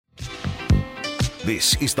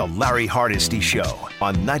This is the Larry Hardesty Show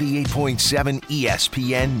on 98.7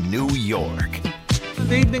 ESPN New York.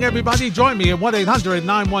 Good evening, everybody. Join me at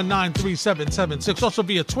 1-800-919-3776. Also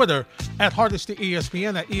via Twitter at Hardesty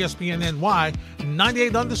ESPN, at ESPNNY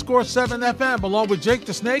 98_7 FM, along with Jake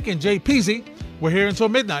the Snake and Jay Peasy. We're here until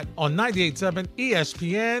midnight on 98.7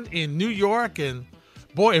 ESPN in New York. And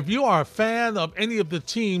boy, if you are a fan of any of the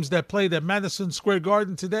teams that played at Madison Square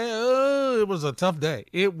Garden today, it was a tough day.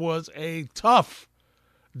 It was a tough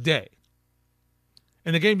day.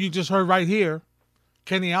 In the game you just heard right here,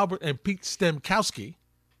 Kenny Albert and Pete Stemkowski,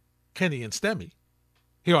 Kenny and Stemmy,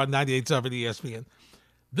 here on 98.7 ESPN.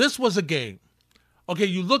 This was a game. Okay,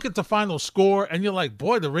 you look at the final score, and you're like,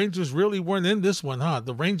 boy, the Rangers really weren't in this one, huh?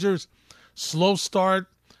 The Rangers, slow start.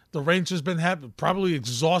 The Rangers been probably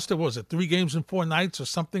exhausted. What was it, 3 games in 4 nights or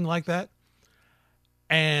something like that?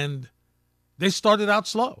 And they started out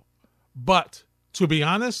slow. But to be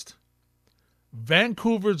honest,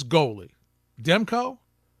 Vancouver's goalie, Demko,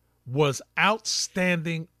 was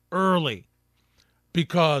outstanding early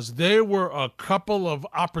because there were a couple of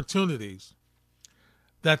opportunities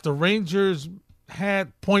that the Rangers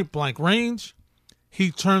had point-blank range. He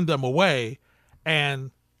turned them away,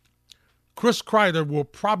 and Chris Kreider will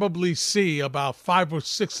probably see about 5 or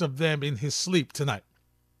 6 of them in his sleep tonight.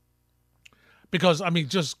 Because, I mean,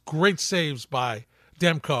 just great saves by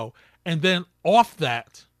Demko. And then off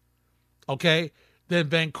that, okay, then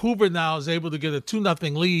Vancouver now is able to get a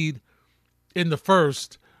 2-0 lead in the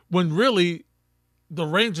first when really the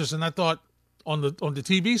Rangers, and I thought on the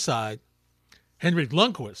TV side, Henrik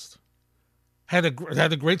Lundqvist had a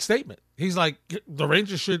great statement. He's like, the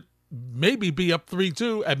Rangers should maybe be up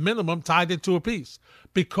 3-2 at minimum, tied it to a piece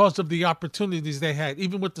because of the opportunities they had.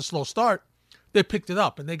 Even with the slow start, they picked it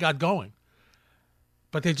up and they got going.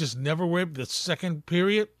 But they just never were. The second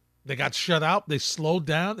period, they got shut out. They slowed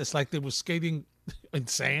down. It's like they were skating in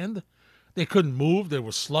sand. They couldn't move. They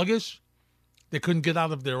were sluggish. They couldn't get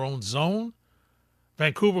out of their own zone.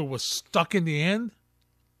 Vancouver was stuck in the end.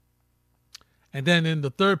 And then in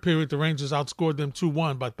the third period, the Rangers outscored them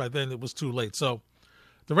 2-1, but by then it was too late. So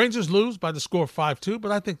the Rangers lose by the score of 5-2,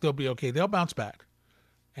 but I think they'll be okay. They'll bounce back.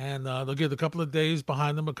 And they'll get a couple of days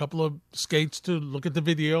behind them, a couple of skates to look at the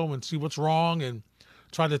video and see what's wrong and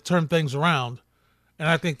try to turn things around. And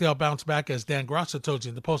I think they'll bounce back, as Dan Grassa told you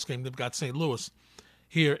in the postgame. They've got St. Louis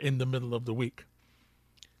here in the middle of the week.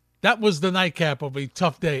 That was the nightcap of a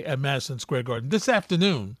tough day at Madison Square Garden. This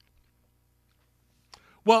afternoon,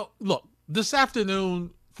 well, look, this afternoon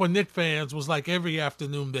for Knicks fans was like every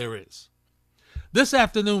afternoon there is. This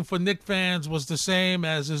afternoon for Knicks fans was the same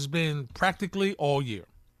as has been practically all year.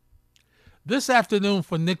 This afternoon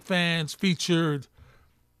for Knicks fans featured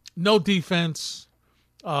no defense,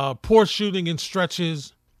 poor shooting in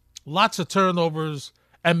stretches, lots of turnovers,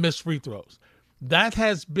 and missed free throws. That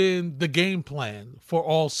has been the game plan for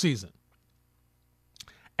all season.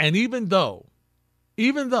 And even though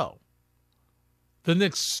the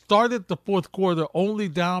Knicks started the fourth quarter only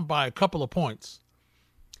down by a couple of points,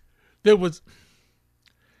 there was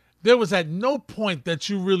at no point that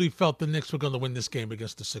you really felt the Knicks were going to win this game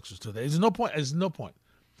against the Sixers today. There's no point.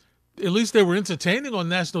 At least they were entertaining on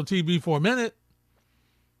national TV for a minute.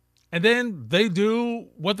 And then they do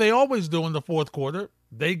what they always do in the fourth quarter.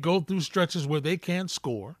 They go through stretches where they can't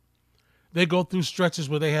score. They go through stretches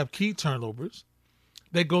where they have key turnovers.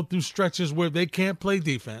 They go through stretches where they can't play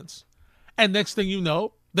defense. And next thing you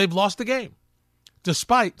know, they've lost the game.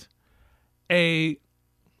 Despite a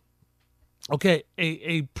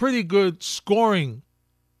pretty good scoring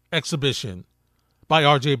exhibition by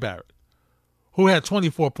R.J. Barrett, who had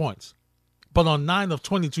 24 points, but on 9 of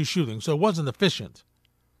 22 shooting, so it wasn't efficient.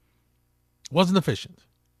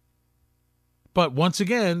 But once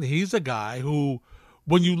again, he's a guy who,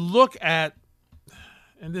 when you look at,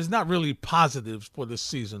 and there's not really positives for this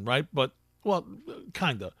season, right? But, well,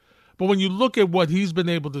 kind of. But when you look at what he's been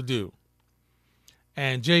able to do,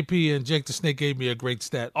 and JP and Jake the Snake gave me a great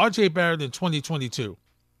stat. R.J. Barrett in 2022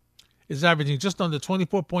 is averaging just under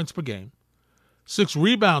 24 points per game, 6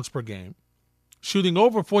 rebounds per game, shooting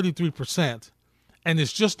over 43%, and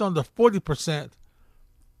is just under 40%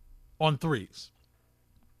 on threes.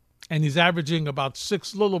 And he's averaging about a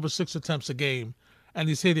little over 6 attempts a game, and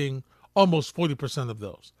he's hitting almost 40% of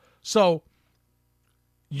those. So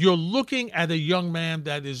you're looking at a young man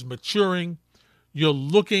that is maturing. You're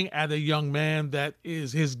looking at a young man that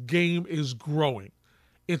his game is growing.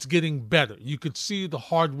 It's getting better. You could see the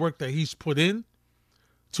hard work that he's put in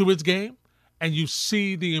to his game, and you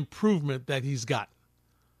see the improvement that he's gotten.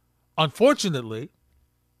 Unfortunately,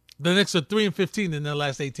 the Knicks are 3-15 in their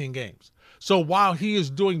last 18 games. So while he is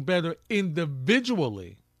doing better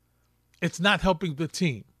individually, it's not helping the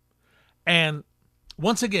team. And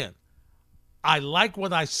once again, I like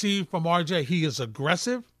what I see from RJ. He is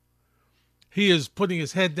aggressive. He is putting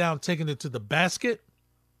his head down, taking it to the basket.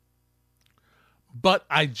 But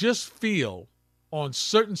I just feel on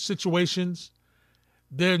certain situations,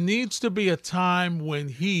 there needs to be a time when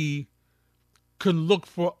he can look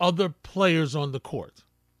for other players on the court.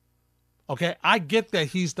 Okay, I get that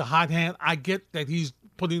he's the hot hand. I get that he's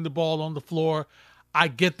putting the ball on the floor. I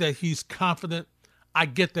get that he's confident. I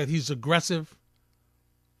get that he's aggressive.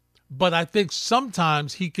 But I think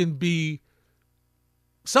sometimes he can be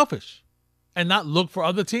selfish and not look for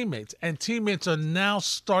other teammates. And teammates are now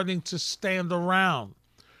starting to stand around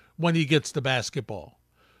when he gets the basketball.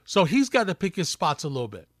 So he's got to pick his spots a little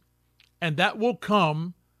bit. And that will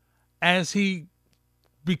come as he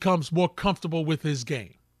becomes more comfortable with his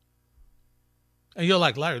game. And you're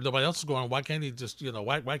like, Larry, nobody else is going, why can't he just,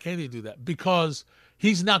 why can't he do that? Because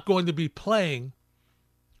he's not going to be playing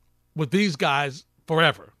with these guys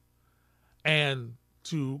forever. And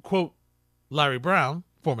to quote Larry Brown,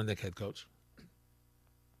 former Knicks head coach,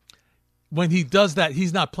 when he does that,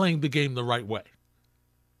 he's not playing the game the right way.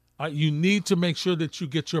 You need to make sure that you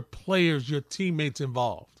get your players, your teammates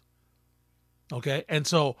involved. Okay? And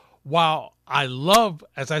so while I love,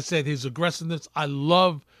 as I said, his aggressiveness, I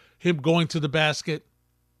love him going to the basket,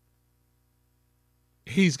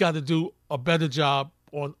 he's got to do a better job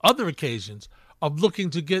on other occasions of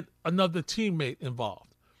looking to get another teammate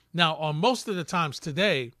involved. Now, on most of the times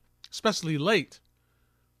today, especially late,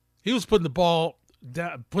 he was putting the ball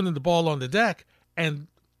on the deck, and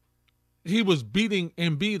he was beating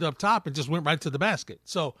Embiid up top and just went right to the basket.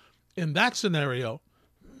 So in that scenario,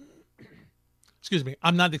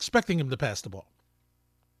 I'm not expecting him to pass the ball.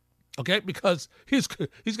 Okay, because he's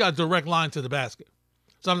got a direct line to the basket.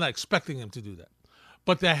 So I'm not expecting him to do that.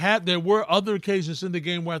 But there were other occasions in the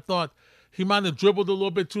game where I thought he might have dribbled a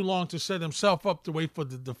little bit too long to set himself up to wait for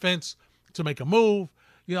the defense to make a move.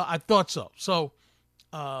 I thought so. So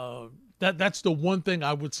that's the one thing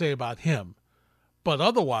I would say about him. But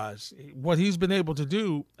otherwise, what he's been able to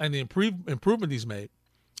do and the improvement he's made,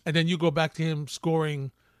 and then you go back to him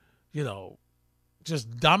scoring,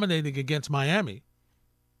 just dominating against Miami,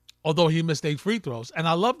 although he missed 8 free throws. And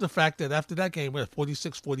I love the fact that after that game,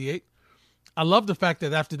 46-48, I love the fact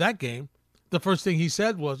that after that game, the first thing he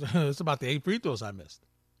said was, it's about the 8 free throws I missed,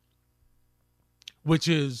 which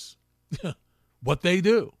is what they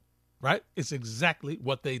do, right? It's exactly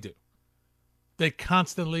what they do. They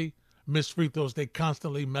constantly miss free throws. They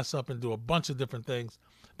constantly mess up and do a bunch of different things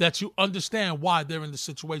that you understand why they're in the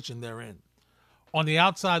situation they're in. On the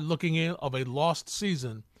outside looking in of a lost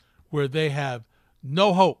season where they have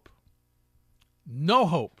no hope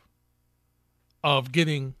of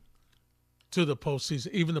getting to the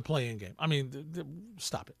postseason, even the play-in game. I mean,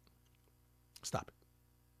 stop it.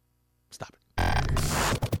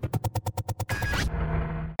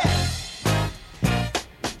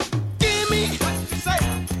 Give me what you say.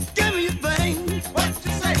 Give me your thing. What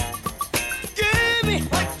you say. Give me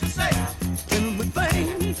what you say. Give me the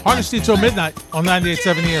thing. Hardesty till midnight on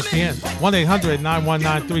 98.7 ESPN.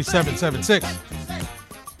 1-800-919-3776.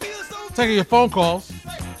 Taking your phone calls.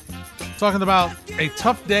 Talking about a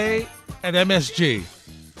tough day at MSG.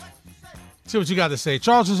 See what you got to say.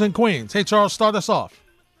 Charles is in Queens. Hey, Charles, start us off.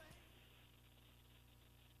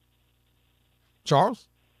 Charles?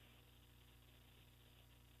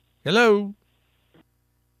 Hello?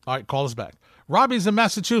 All right, call us back. Robbie's in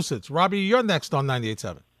Massachusetts. Robbie, you're next on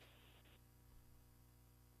 98.7.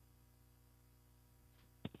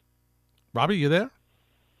 Robbie, you there?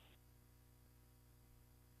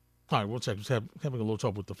 All right, we'll check. Just having a little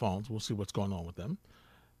trouble with the phones. We'll see what's going on with them.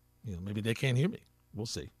 Maybe they can't hear me. We'll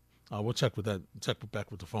see. We'll check with that. Check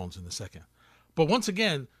back with the phones in a second. But once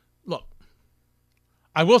again, look,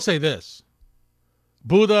 I will say this.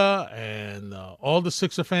 Buddha and all the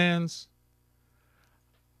Sixer fans,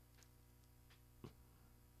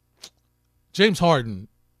 James Harden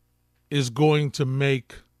is going to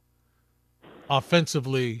make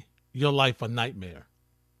offensively your life a nightmare.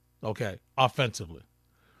 Okay, offensively.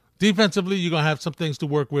 Defensively, you're going to have some things to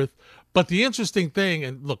work with. But the interesting thing,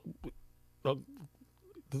 and look, the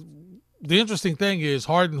interesting thing is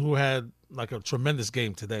Harden, who had like a tremendous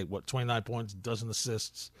game today, 29 points, dozen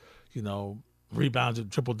assists,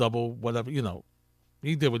 rebounded, triple-double, whatever, he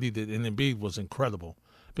did what he did. And Embiid was incredible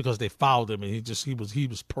because they fouled him, and he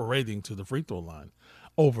was parading to the free throw line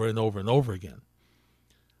over and over and over again.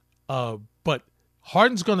 But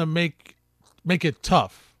Harden's going to make it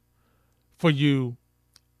tough for you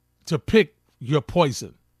to pick your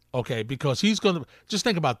poison, okay? Because he's going to – just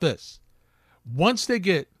think about this. Once they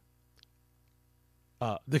get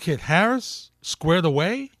the kid Harris squared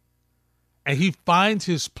away, and he finds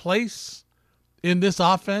his place in this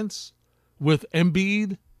offense with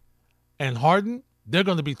Embiid and Harden, they're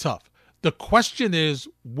going to be tough. The question is,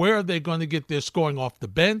 where are they going to get their scoring off the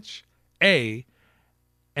bench, A,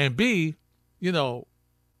 and B,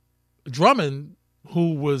 Drummond,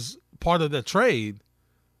 who was part of the trade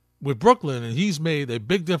with Brooklyn, and he's made a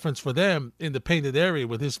big difference for them in the painted area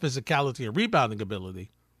with his physicality and rebounding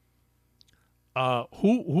ability.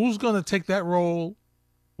 Who's going to take that role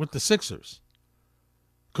with the Sixers?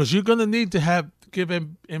 Because you're going to need to give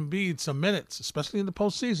Embiid some minutes, especially in the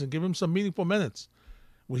postseason. Give him some meaningful minutes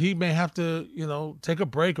where he may have to, take a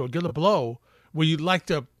break or get a blow. Where you'd like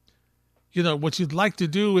to, what you'd like to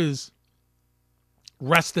do is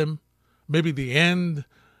rest him, maybe the end,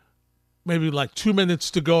 maybe like 2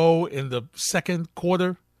 minutes to go in the second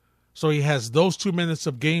quarter. So he has those 2 minutes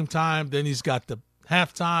of game time. Then he's got the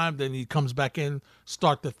halftime. Then he comes back in,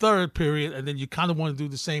 start the third period. And then you kind of want to do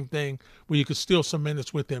the same thing where you could steal some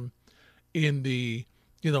minutes with him in the,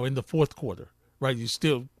 in the fourth quarter, right? You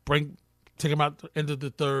still take him out the end of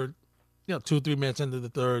the third, 2 or 3 minutes into the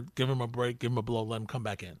third, give him a break, give him a blow, let him come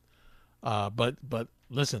back in. But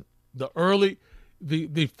listen,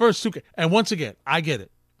 the first two, and once again, I get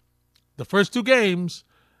it. The first two games,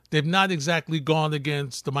 they've not exactly gone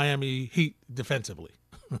against the Miami Heat defensively.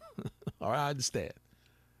 All right, I understand.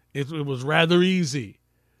 It was rather easy,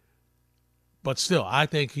 but still, I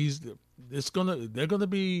think it's gonna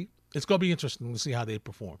be interesting to see how they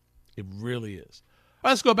perform. It really is. All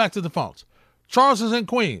right, let's go back to the phones. Charles is in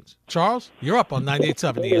Queens. Charles, you're up on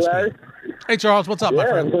 98.7 ESPN. Hey, Charles, what's up, my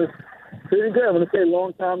friend? Pretty good. I'm going to say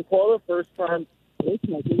long-time caller, first-time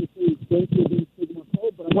listen. I think it's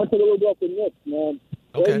but I want to look up the Knicks, man.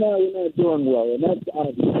 Okay. Right now, we're not doing well, and that's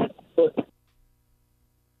obvious. But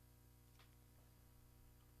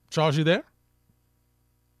Charles, you there?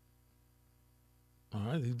 All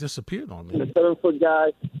right, he disappeared on me. The 7-foot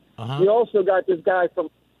guy. Uh-huh. We also got this guy from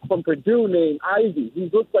Purdue named Ivy. He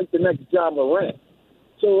looks like the next John Morant.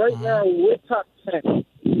 So right now, we're top 10, it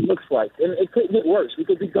looks like. And it could get worse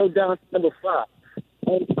because we go down to number 5.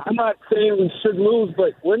 And I'm not saying we should lose,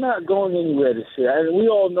 but we're not going anywhere this year. And we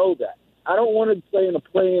all know that. I don't want to play in a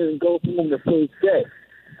play-in and go home the first day.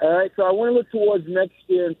 All right, so I want to look towards next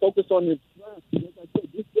year and focus on the draft. Like I said,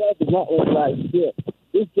 this draft is not like last year.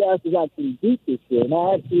 This draft is actually deep this year, and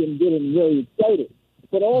I actually am getting really excited.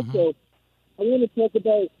 But also, I want to talk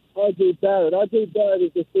about R.J. Barrett. R.J. Barrett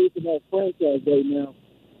is the face of our franchise right now.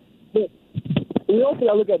 But we also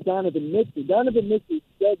got to look at Donovan Mitchell. Donovan Mitchell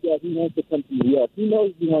said that he wants to come to New York. He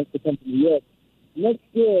knows he wants to come to New York. Next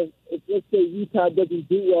year, if let's say Utah doesn't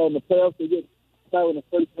do well in the playoffs, they get out in the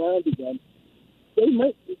first round again, they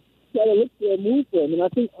might try to look for a move for him. And I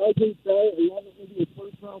think R.J. Barrett, along with maybe a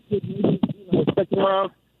first-round pick, maybe second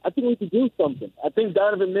round, I think we could do something. I think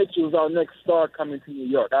Donovan Mitchell is our next star coming to New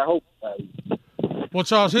York. I hope. Well,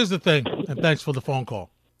 Charles, here's the thing, and thanks for the phone call.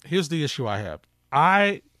 Here's the issue I have.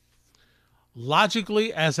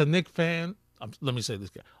 Logically, as a Knicks fan, let me say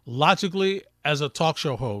this, logically, as a talk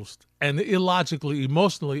show host, and illogically,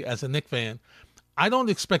 emotionally, as a Knicks fan, I don't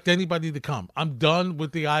expect anybody to come. I'm done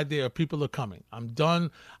with the idea of people are coming. I'm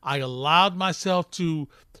done. I allowed myself to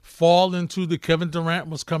fall into the Kevin Durant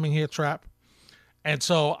was coming here trap. And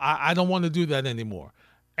so I don't want to do that anymore.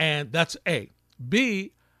 And that's A.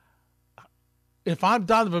 B, if I'm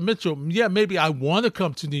Donovan Mitchell, yeah, maybe I want to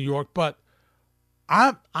come to New York, but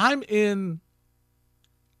I'm in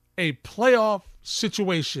a playoff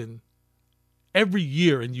situation every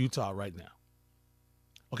year in Utah right now.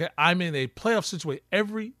 Okay, I'm in a playoff situation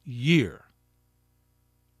every year.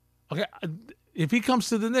 Okay, if he comes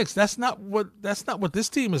to the Knicks, that's not what this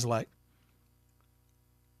team is like.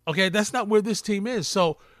 Okay, that's not where this team is.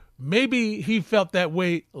 So maybe he felt that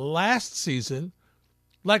way last season,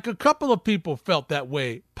 like a couple of people felt that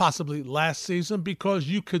way possibly last season, because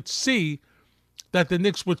you could see that the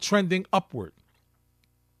Knicks were trending upward.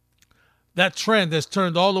 That trend has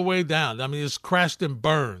turned all the way down. I mean, it's crashed and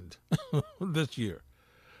burned this year.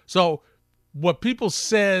 So what people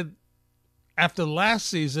said after last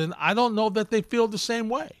season, I don't know that they feel the same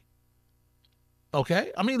way.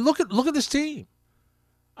 Okay? I mean, look at this team.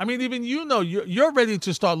 I mean, even you're ready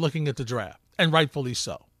to start looking at the draft, and rightfully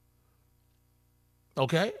so.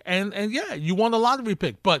 Okay? And yeah, you want a lottery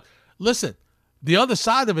pick. But listen, the other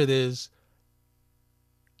side of it is,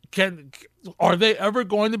 are they ever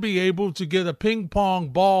going to be able to get a ping pong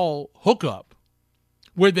ball hookup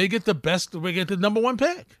where they get the number one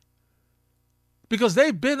pick? Because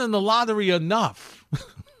they've been in the lottery enough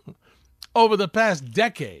over the past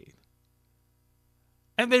decade.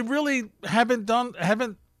 And they really haven't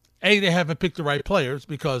They haven't picked the right players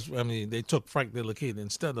because, they took Frank Ntilikina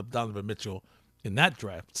instead of Donovan Mitchell in that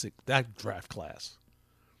draft class.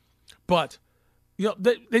 But,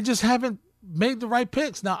 they just haven't made the right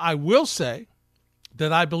picks. Now, I will say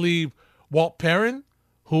that I believe Walt Perrin,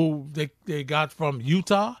 who they got from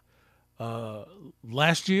Utah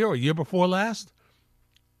last year or year before last,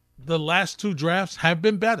 the last two drafts have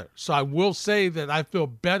been better. So I will say that I feel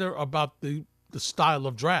better about the style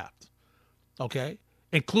of draft, okay,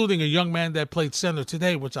 including a young man that played center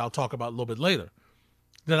today, which I'll talk about a little bit later,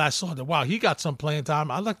 that I saw that, wow, he got some playing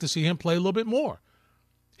time. I'd like to see him play a little bit more.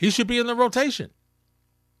 He should be in the rotation.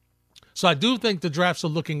 So I do think the drafts are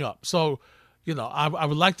looking up. So, I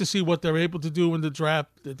would like to see what they're able to do in the draft.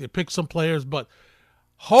 They pick some players, but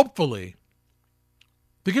hopefully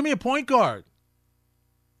they give me a point guard.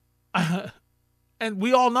 And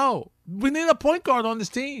we all know we need a point guard on this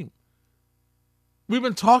team. We've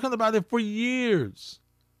been talking about it for years.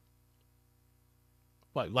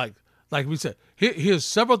 Like we said, here's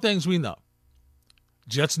several things we know.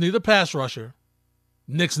 Jets need a pass rusher.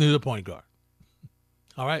 Knicks need a point guard.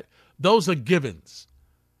 All right? Those are givens.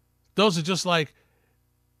 Those are just like,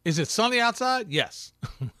 is it sunny outside? Yes.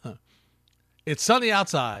 It's sunny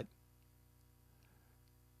outside.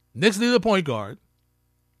 Knicks need a point guard.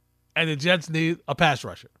 And the Jets need a pass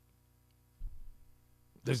rusher.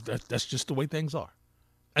 That's just the way things are.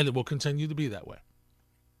 And it will continue to be that way.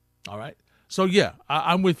 All right? So, yeah,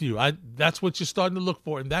 I'm with you. That's what you're starting to look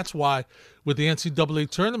for. And that's why with the NCAA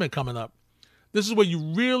tournament coming up, this is where you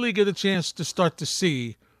really get a chance to start to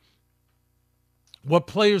see what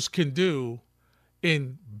players can do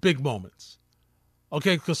in big moments.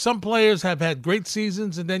 Okay, because some players have had great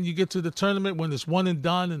seasons, and then you get to the tournament when it's one and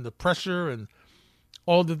done and the pressure and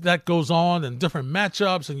all that goes on and different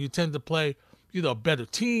matchups, and you tend to play, better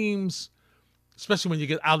teams, especially when you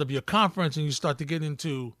get out of your conference and you start to get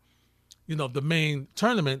into, the main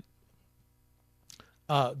tournament.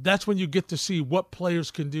 That's when you get to see what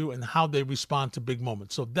players can do and how they respond to big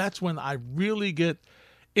moments. So that's when I really get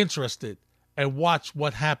interested and watch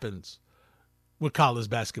what happens with college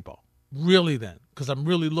basketball. Really then, because I'm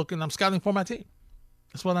really I'm scouting for my team.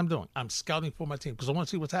 That's what I'm doing. I'm scouting for my team because I want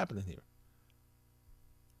to see what's happening here.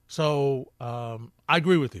 So I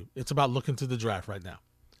agree with you. It's about looking to the draft right now.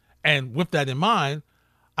 And with that in mind,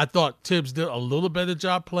 I thought Tibbs did a little better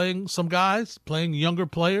job playing some guys, playing younger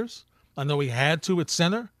players. I know he had to at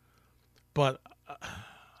center, but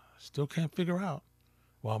still can't figure out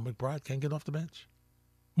why McBride can't get off the bench.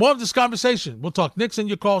 More of this conversation. We'll talk Knicks and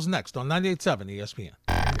your calls next on 98.7 ESPN.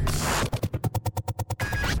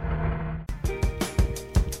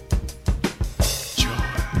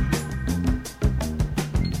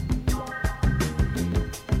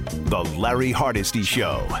 The Larry Hardesty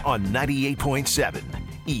Show on 98.7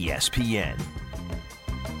 ESPN.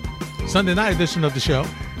 Sunday night edition of the show.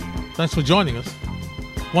 Thanks for joining us.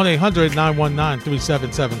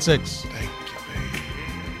 1-800-919-3776. Thank you, baby.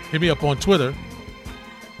 Hit me up on Twitter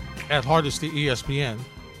at Hardesty ESPN,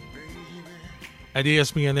 at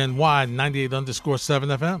ESPNNY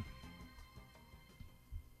 98_7 FM.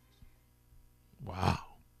 Wow.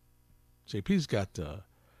 JP's got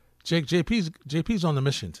JP's on the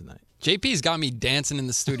mission tonight. JP's got me dancing in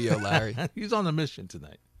the studio, Larry. He's on a mission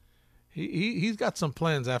tonight. He's got some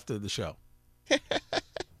plans after the show.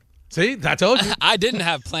 See, I told you. I didn't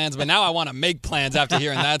have plans, but now I want to make plans after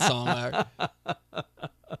hearing that song, Larry.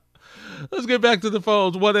 Let's get back to the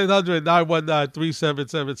phones.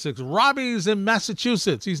 1-800-919-3776. Robbie's in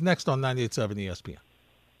Massachusetts. He's next on 98.7 ESPN.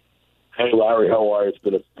 Hey, Larry, how are you? It's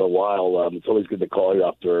been a while. It's always good to call you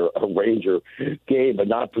after a Ranger game, but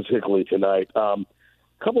not particularly tonight. A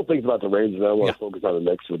couple of things about the Rangers, and I want to focus on the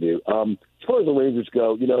Knicks with you. As far as the Rangers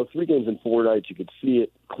go, 3 games in 4 nights, you could see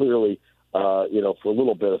it clearly, for a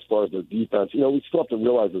little bit as far as their defense. We still have to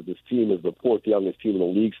realize that this team is the 4th youngest team in the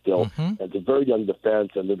league still. And it's a very young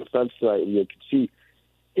defense, and the defense tonight, you can see,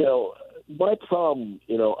 my problem,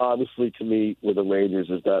 obviously to me with the Rangers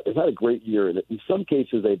is that they've had a great year, and in some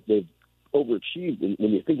cases they've overachieved. And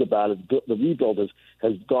when you think about it, the rebuild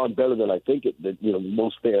has gone better than I think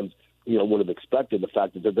most fans would have expected. The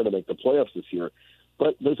fact that they're going to make the playoffs this year,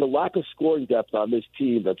 but there's a lack of scoring depth on this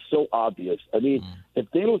team that's so obvious. I mean, if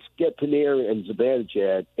they don't get Panarin and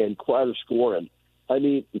Zibanejad and Kreider scoring, I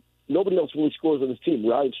mean, nobody else really scores on this team.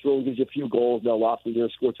 Ryan Strome gives you a few goals. Now Lafreniere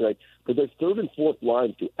scored tonight, but their 3rd and 4th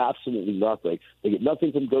lines do absolutely nothing. They get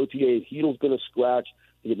nothing from Gauthier. Heedle's going to scratch.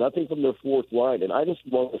 They get nothing from their 4th line, and I just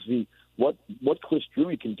want to see what Chris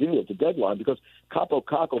Drury can do at the deadline because Capo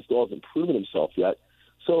Caco still hasn't proven himself yet.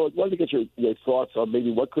 So I'd like to get your thoughts on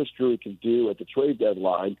maybe what Chris Drury can do at the trade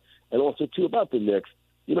deadline, and also, too, about the Knicks.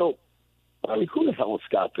 I mean, who the hell is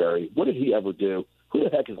Scott Perry? What did he ever do? Who the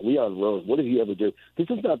heck is Leon Rose? What did he ever do? This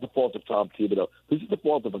is not the fault of Tom Thibodeau. This is the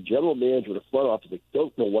fault of a general manager and a front office that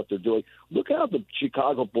don't know what they're doing. Look how the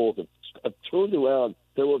Chicago Bulls have turned around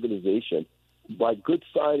their organization by good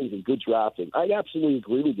signings and good drafting. I absolutely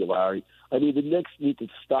agree with you, Larry. I mean, the Knicks need to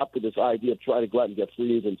stop with this idea of trying to go out and get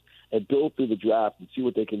free agents and build through the draft and see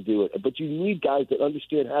what they can do. But you need guys that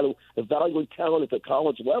understand how to evaluate talent at the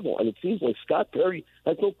college level. And it seems like Scott Perry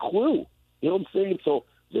has no clue. You know what I'm saying? So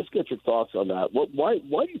just get your thoughts on that. Why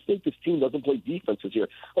do you think this team doesn't play defense this year?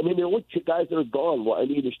 I mean, there are only two guys that are gone. I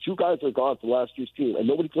mean, there's two guys that are gone from last year's team, and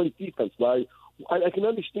nobody plays defense, Larry. I can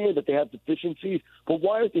understand that they have deficiencies, but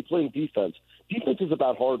why aren't they playing defense? Defense is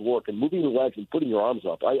about hard work and moving your legs and putting your arms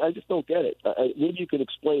up. I just don't get it. Maybe you can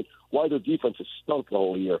explain why their defense has stunk the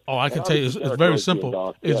whole year. Oh, I can tell you, it's very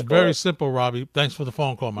simple. It's very simple, Robbie. Thanks for the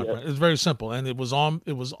phone call, my friend. It's very simple, and it was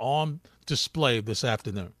on display this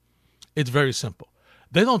afternoon. It's very simple.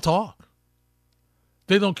 They don't talk.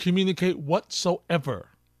 They don't communicate whatsoever.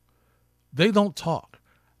 They don't talk.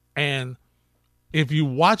 And if you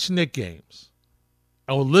watch Knick games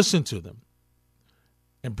or listen to them,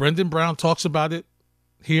 and Brendan Brown talks about it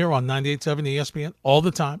here on 98.7 ESPN all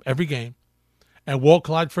the time, every game, and Walt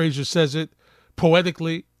Clyde Frazier says it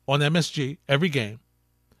poetically on MSG every game.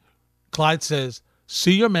 Clyde says,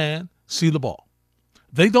 see your man, see the ball.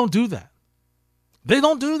 They don't do that. They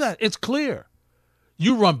don't do that. It's clear.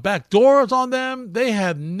 You run back doors on them, they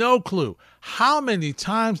have no clue. How many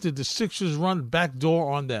times did the Sixers run back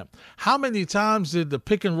door on them? How many times did the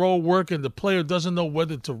pick and roll work and the player doesn't know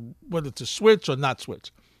whether to switch or not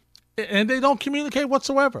switch? And they don't communicate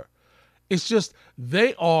whatsoever. It's just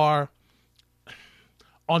they are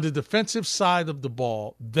on the defensive side of the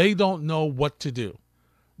ball. They don't know what to do.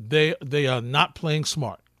 They are not playing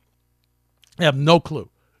smart. They have no clue.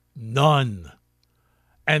 None.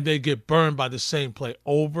 And they get burned by the same play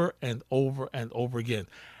over and over and over again.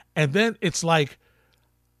 And then it's like,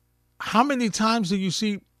 how many times do you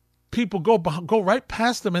see people go right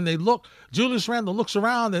past them and they look, Julius Randle looks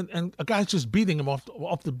around and a guy's just beating him off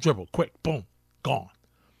the dribble. Quick, boom, gone.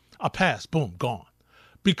 A pass, boom, gone.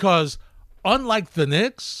 Because unlike the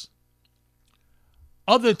Knicks,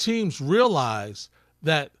 other teams realize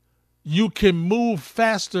that you can move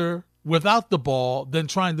faster without the ball than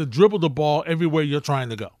trying to dribble the ball everywhere you're trying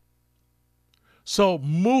to go. So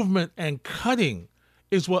movement and cutting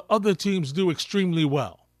is what other teams do extremely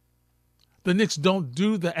well. The Knicks don't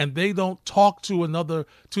do that, and they don't talk to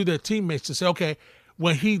their teammates to say, okay,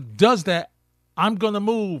 when he does that, I'm going to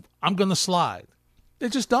move, I'm going to slide. They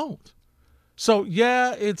just don't. So,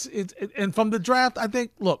 yeah, and from the draft,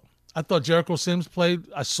 I thought Jericho Sims played.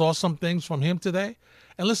 I saw some things from him today.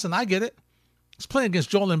 And listen, I get it. He's playing against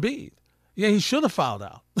Joel Embiid. Yeah, he should have fouled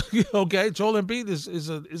out. Okay, Joel Embiid is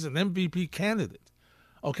an MVP candidate.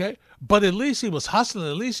 Okay, but at least he was hustling.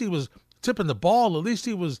 At least he was tipping the ball. At least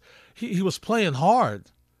he was playing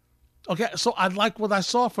hard. Okay, so I like what I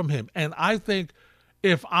saw from him, and I think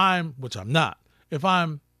if I'm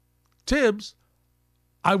Tibbs,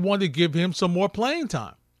 I want to give him some more playing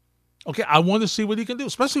time. Okay, I want to see what he can do,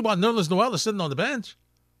 especially while Nerlens Noel is sitting on the bench.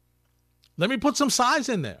 Let me put some size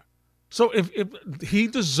in there. So if he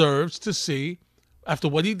deserves to see, after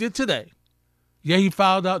what he did today, yeah, he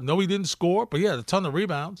fouled out. No, he didn't score, but he had a ton of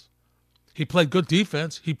rebounds. He played good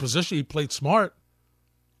defense. He played smart.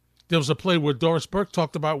 There was a play where Doris Burke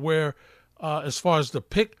talked about where, as far as the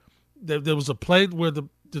pick, there was a play where the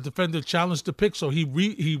defender challenged the pick, so he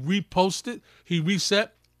reposted, he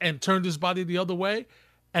reset, and turned his body the other way.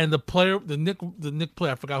 And the Knick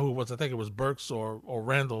player, I forgot who it was. I think it was Burks or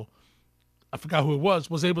Randall. I forgot who it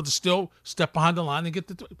was able to still step behind the line and get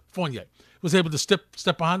the three. Fournier was able to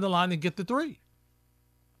step behind the line and get the three.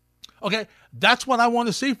 Okay, that's what I want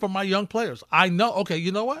to see from my young players. I know, okay,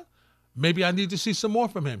 you know what? Maybe I need to see some more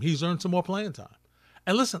from him. He's earned some more playing time.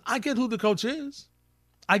 And listen, I get who the coach is.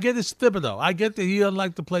 I get it's Thibodeau. I get that he doesn't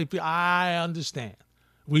like to play. I understand.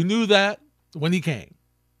 We knew that when he came.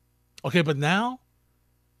 Okay, but now,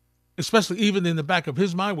 especially even in the back of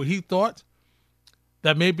his mind where he thought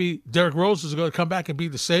that maybe Derrick Rose is going to come back and be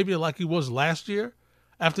the savior like he was last year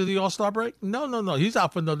after the All-Star break. No. He's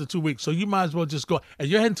out for another 2 weeks, so you might as well just go. And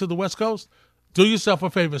you're heading to the West Coast, do yourself a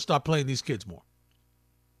favor and start playing these kids more.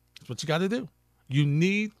 That's what you got to do. You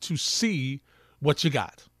need to see what you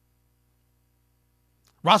got.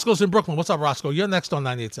 Roscoe's in Brooklyn. What's up, Roscoe? You're next on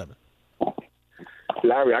 98.7.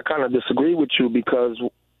 Larry, I kind of disagree with you because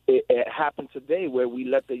it happened today where we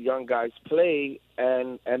let the young guys play,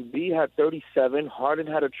 and B had 37. Harden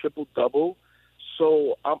had a triple-double.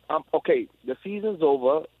 So, I'm okay, the season's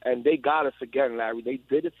over, and they got us again, Larry. They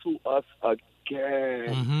did it to us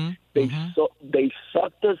again. They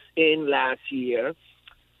sucked us in last year.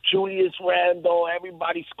 Julius Randle,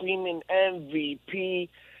 everybody screaming MVP.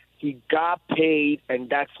 He got paid, and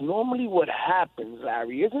that's normally what happens,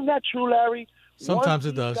 Larry. Isn't that true, Larry? Sometimes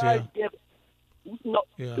it does, yeah.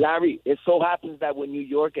 Larry, it so happens that when New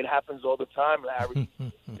York, it happens all the time, Larry.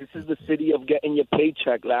 This is the city of getting your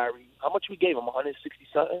paycheck, Larry. How much we gave him?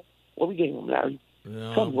 160-something? What we gave him, Larry?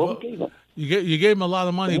 Yeah, Tell me what we gave him. You gave him a lot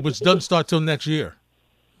of money, which doesn't start till next year.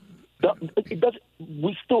 It doesn't.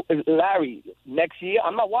 We still, Larry. Next year,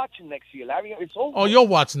 I'm not watching next year, Larry. It's over. Oh, you'll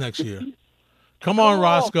watch next year. Come on,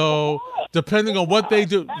 Roscoe. Depending on what they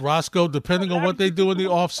do, Roscoe. Depending on what they do in the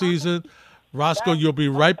off season, Roscoe, you'll be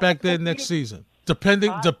right back there next season.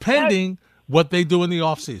 Depending what they do in the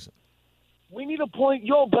off season. We need a point,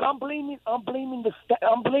 but I'm blaming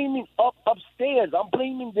upstairs. I'm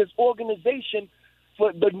blaming this organization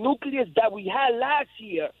for the nucleus that we had last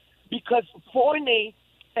year because Fournier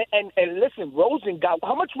and listen, Rosen got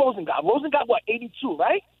how much Rosen got? Rosen got what, 82,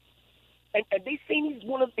 right? And they saying he's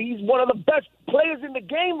one of the best players in the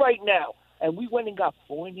game right now. And we went and got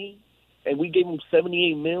Fournier, and we gave him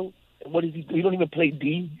 $78 million. And what is he? He don't even play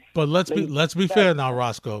D. But let's be fair now,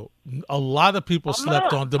 Roscoe. A lot of people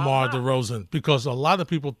slept on DeMar DeRozan because a lot of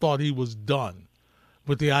people thought he was done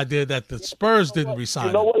with the idea that the Spurs didn't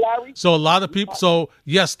resign him. What, Larry? So a lot of people. So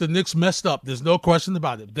yes, the Knicks messed up. There's no question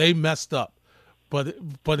about it. They messed up. But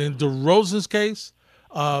in DeRozan's case,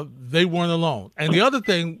 they weren't alone. And the other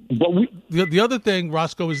thing, the other thing,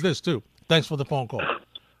 Roscoe, is this too. Thanks for the phone call.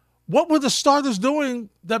 What were the starters doing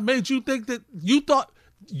that made you think that you thought?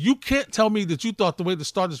 You can't tell me that you thought the way the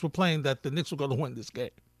starters were playing that the Knicks were going to win this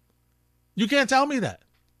game. You can't tell me that.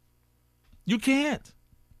 You can't.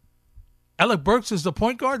 Alec Burks is the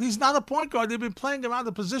point guard. He's not a point guard. They've been playing him out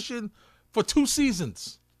of position for 2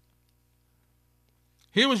 seasons.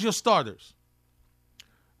 Here was your starters.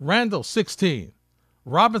 Randall, 16.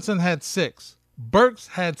 Robinson had 6. Burks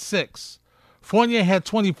had 6. Fournier had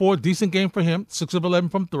 24. Decent game for him. 6 of 11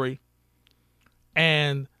 from 3.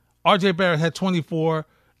 And R.J. Barrett had 24,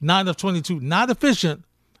 9 of 22. Not efficient,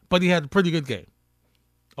 but he had a pretty good game.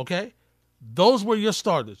 Okay? Those were your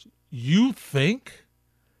starters. You think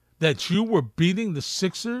that you were beating the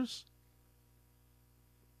Sixers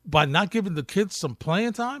by not giving the kids some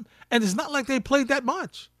playing time? And it's not like they played that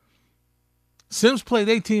much. Sims played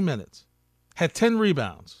 18 minutes, had 10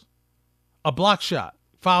 rebounds, a block shot,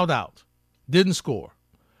 fouled out, didn't score.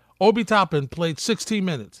 Obi Toppin played 16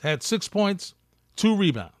 minutes, had 6 points, 2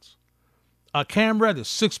 rebounds. Cam Reddish,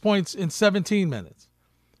 6 points in 17 minutes.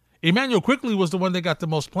 Emmanuel Quickley was the one that got the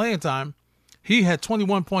most playing time. He had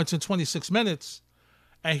 21 points in 26 minutes,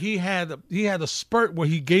 and he had a spurt where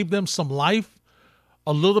he gave them some life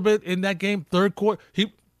a little bit in that game. Third quarter,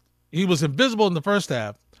 he was invisible in the first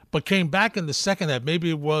half, but came back in the second half. Maybe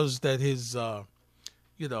it was that his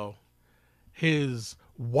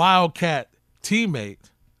Wildcat teammate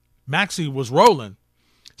Maxey was rolling.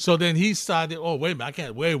 So then he decided, oh, wait a minute, I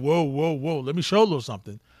can't wait. Whoa. Let me show a little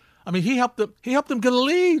something. I mean, he helped them get a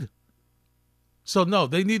lead. So, no,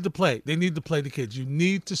 they need to play. They need to play the kids. You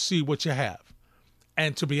need to see what you have.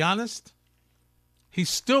 And to be honest, he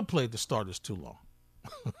still played the starters too long.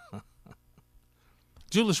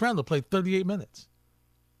 Julius Randle played 38 minutes.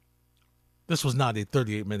 This was not a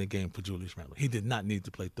 38-minute game for Julius Randle. He did not need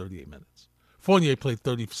to play 38 minutes. Fournier played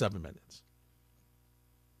 37 minutes.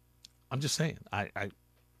 I'm just saying.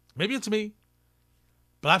 Maybe it's me,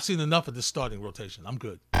 but I've seen enough of this starting rotation. I'm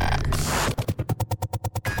good.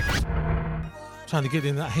 Trying to get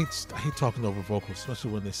in. I hate talking over vocals,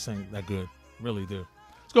 especially when they sing that good. Really do.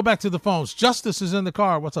 Let's go back to the phones. Justice is in the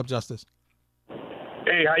car. What's up, Justice?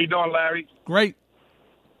 Hey, how you doing, Larry? Great.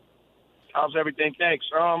 How's everything? Thanks.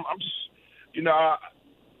 I'm just,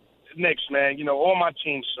 Knicks, man. All my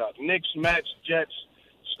teams suck. Knicks, Mets, Jets.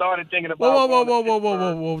 Started thinking about.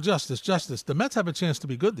 Whoa, Justice. The Mets have a chance to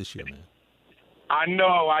be good this year, man. I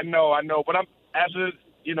know. But I'm as a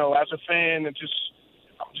fan, and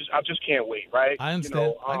I just can't wait, right? I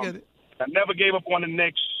understand. I get it. I never gave up on the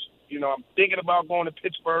Knicks. I'm thinking about going to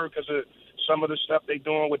Pittsburgh because of some of the stuff they're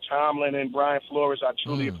doing with Tomlin and Brian Flores. I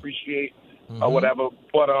truly appreciate or whatever.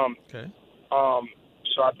 But okay.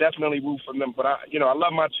 So I definitely root for them. But I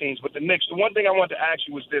love my teams. But the Knicks. The one thing I wanted to ask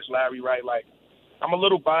you was this, Larry. Right, like. I'm a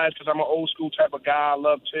little biased because I'm an old school type of guy. I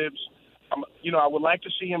love Tibbs. I would like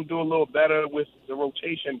to see him do a little better with the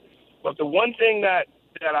rotation. But the one thing that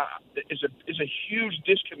is a huge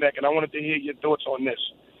disconnect, and I wanted to hear your thoughts on this.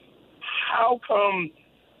 How come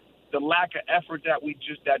the lack of effort that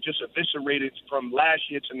just eviscerated from last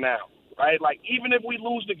year to now, right? Like even if we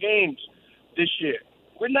lose the games this year,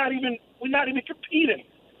 we're not even competing.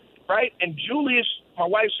 right? And Julius, my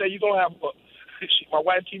wife said, you're going to have my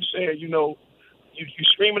wife keeps saying, you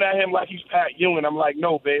screaming at him like he's Pat Ewing. I'm like,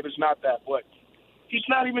 no, babe, it's not that. But he's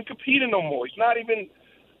not even competing no more. He's not even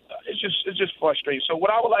it's just frustrating. So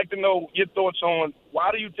what I would like to know your thoughts on,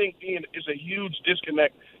 why do you think is a huge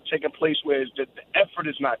disconnect taking place where the effort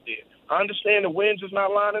is not there? I understand the wins is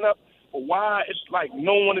not lining up, but why it's like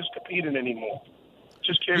no one is competing anymore?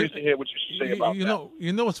 Just curious to hear what you say about that.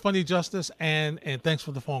 You know what's funny, Justice, and thanks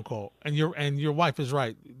for the phone call. And your wife is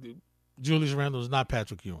right. Julius Randle is not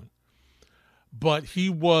Patrick Ewing, but he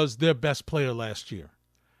was their best player last year,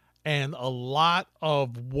 and a lot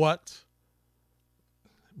of what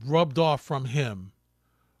rubbed off from him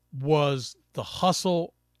was the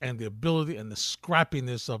hustle and the ability and the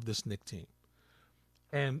scrappiness of this Knicks team.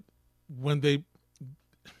 And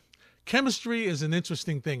chemistry is an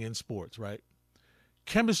interesting thing in sports, right?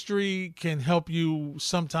 Chemistry can help you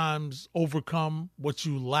sometimes overcome what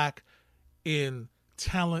you lack in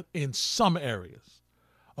talent in some areas.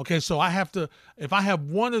 Okay, so if I have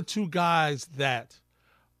one or two guys that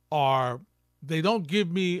they don't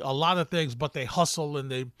give me a lot of things, but they hustle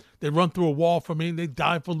and they run through a wall for me and they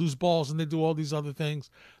dive for loose balls and they do all these other things,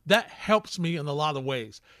 that helps me in a lot of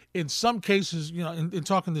ways. In some cases, in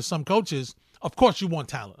talking to some coaches, of course you want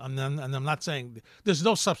talent. And I'm not saying there's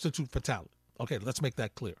no substitute for talent. Okay, let's make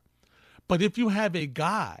that clear. But if you have a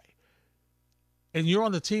guy and you're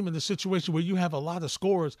on the team in the situation where you have a lot of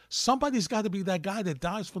scorers, somebody's got to be that guy that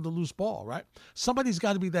dives for the loose ball, right? Somebody's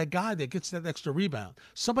got to be that guy that gets that extra rebound.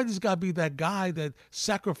 Somebody's got to be that guy that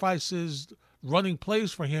sacrifices running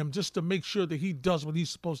plays for him just to make sure that he does what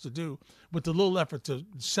he's supposed to do with the little effort to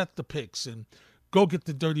set the picks and go get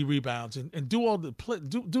the dirty rebounds and do all the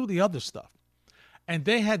do the other stuff. And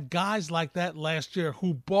they had guys like that last year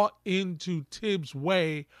who bought into Tibbs'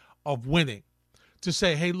 way of winning to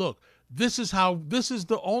say, hey, look, this is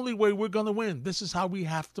the only way we're going to win. This is how we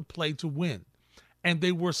have to play to win. And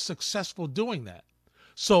they were successful doing that.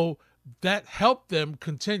 So that helped them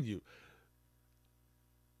continue.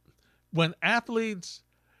 When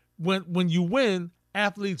you win,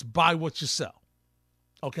 athletes buy what you sell.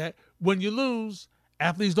 Okay? When you lose,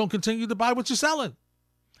 athletes don't continue to buy what you're selling.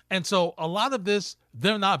 And so a lot of this,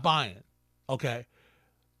 they're not buying. Okay?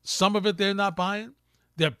 Some of it they're not buying.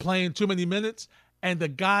 They're playing too many minutes. And the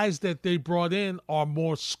guys that they brought in are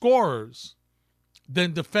more scorers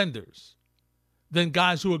than defenders, than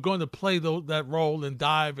guys who are going to play that role and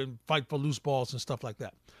dive and fight for loose balls and stuff like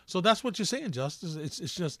that. So that's what you're saying, Justice.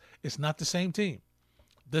 It's not the same team.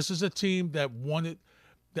 This is a team that wanted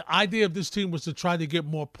 – the idea of this team was to try to get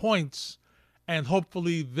more points, and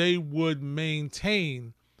hopefully they would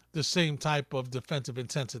maintain the same type of defensive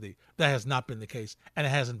intensity. That has not been the case, and it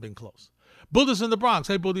hasn't been close. Buddha's in the Bronx.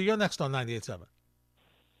 Hey, Buddha, you're next on 98.7.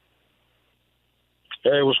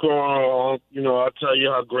 Hey, what's going on? I tell you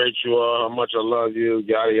how great you are, how much I love you,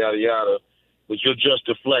 yada, yada, yada. But you're just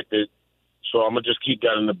deflected, so I'm going to just keep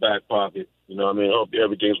that in the back pocket. You know what I mean? I hope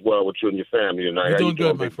everything's well with you and your family tonight. We're doing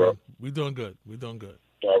good, my friend. We're doing good.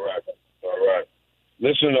 All right.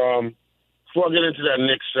 Listen, before I get into that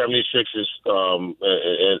Knicks 76ers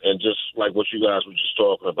and just like what you guys were just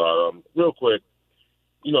talking about, real quick,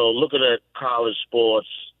 looking at college sports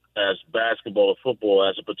as basketball or football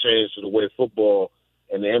as it pertains to the way football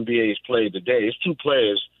and the NBA is played today. It's two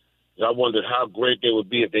players that I wondered how great they would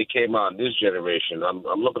be if they came out in this generation. I'm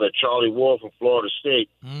looking at Charlie Ward from Florida State,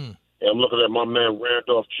 and I'm looking at my man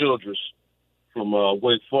Randolph Childress from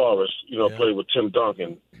Wake Forest, played with Tim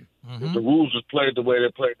Duncan. Mm-hmm. If the rules was played the way they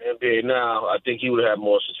play in the NBA now, I think he would have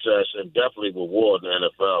more success and definitely with Ward in the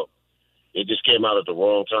NFL. It just came out at the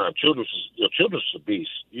wrong time. Childress is a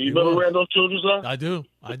beast. You remember Randolph Childress? I do.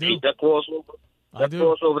 That crossover.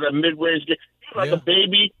 That mid-range game. He's like a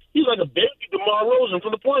baby. He's like a baby DeMar Rosen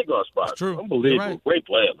from the point guard spot. That's true. Unbelievable. Right. Great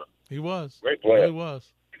player, man. He was. Great player. He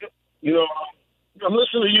was. I'm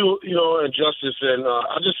listening to you, and Justice, and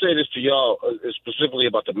I'll just say this to y'all specifically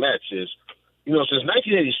about the Mets is, since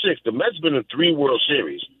 1986, the Mets been in 3 World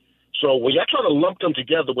Series. So when y'all try to lump them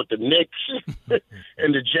together with the Knicks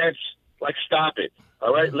and the Jets, stop it.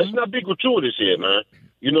 All right? Mm-hmm. Let's not be gratuitous here, man.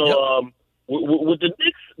 With the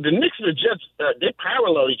Knicks and the Jets, they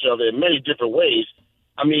parallel each other in many different ways.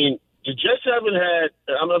 I mean, the Jets haven't had –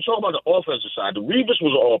 I'm talking about the offensive side. The Revis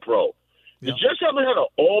was an all-pro. The Jets haven't had an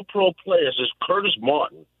all-pro player since Curtis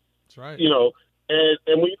Martin. That's right. And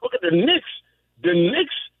when you look at the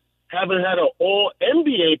Knicks haven't had an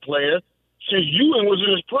all-NBA player since Ewing was in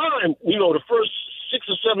his prime. The first 6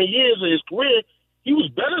 or 7 years of his career, he was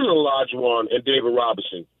better than Olajuwon and David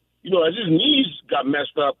Robinson. As his knees got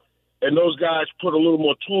messed up and those guys put a little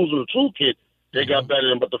more tools in the toolkit, they got better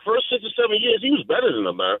than him. But the first 6 or 7 years, he was better than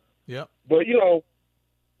them, man. Yep. But,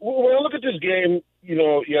 when I look at this game,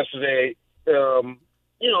 yesterday, and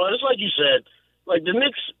it's like you said, like the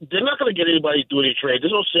Knicks, they're not going to get anybody through any trade.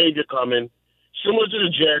 There's no savior coming. Similar to the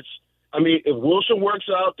Jets. I mean, if Wilson works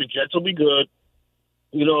out, the Jets will be good.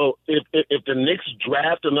 If the Knicks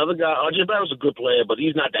draft another guy, RJ Barrett's a good player, but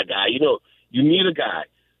he's not that guy. You need a guy.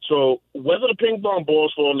 So whether the ping pong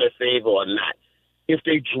balls fall in their favor or not, if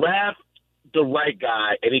they draft the right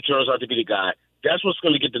guy and he turns out to be the guy, that's what's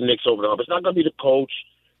going to get the Knicks over the hump. It's not going to be the coach,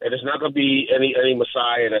 and it's not going to be any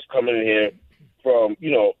Messiah that's coming in here from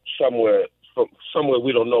somewhere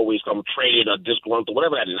we don't know where he's coming, traded or disgruntled,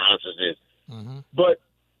 whatever that nonsense is. Mm-hmm. But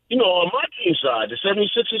on my team side, the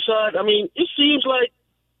 76ers side, I mean, it seems like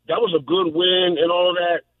that was a good win and all of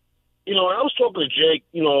that. I was talking to Jake,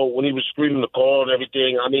 when he was screaming the call and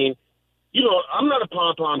everything. I mean, I'm not a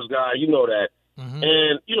pom-poms guy. You know that. Mm-hmm.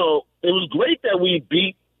 And, it was great that we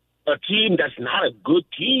beat a team that's not a good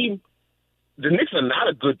team. The Knicks are not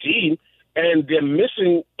a good team, and they're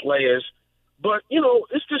missing players. But,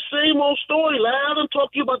 it's the same old story, lad. I've done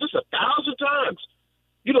talked to you about this 1,000 times.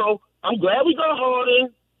 I'm glad we got Harden.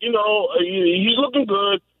 He's looking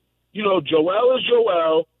good. Joel is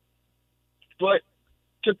Joel. But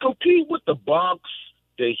to compete with the Bucks,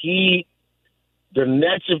 the Heat, the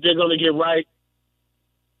Nets, if they're going to get right,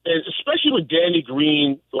 and especially with Danny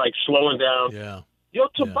Green, slowing down. Yeah.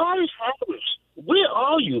 Tobias Harris, where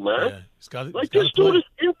are you, man? Yeah. This dude is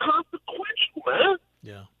inconsequential, man.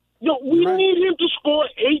 Yeah. We need him to score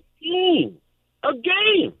 18 a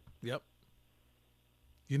game. Yep.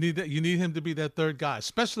 You need that. You need him to be that third guy,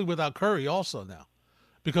 especially without Curry also now,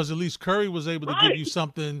 because at least Curry was able to give you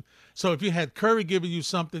something. So if you had Curry giving you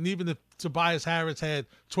something, even if Tobias Harris had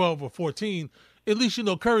 12 or 14, at least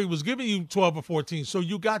Curry was giving you 12 or 14. So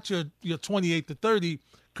you got your 28 to 30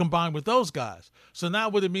 combined with those guys. So now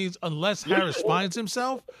what it means, unless Harris finds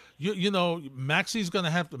himself, Maxi's going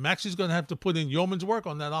to have to put in yeoman's work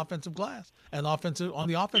on that offensive glass and on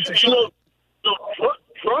the offensive side.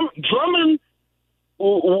 Drummond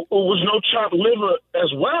was no chopped liver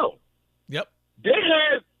as well. Yep. They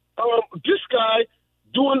had this guy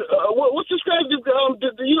doing what's this guy? The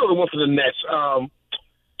one for the Nets.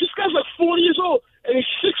 This guy's like 40 years old, and he's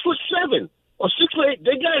 6'7" or 6'8".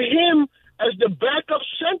 They got him as the backup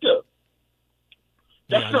center.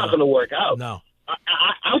 That's not going to work out. No.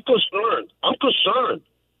 I'm concerned.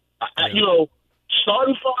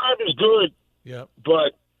 Starting five is good. Yep.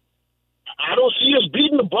 But I don't see us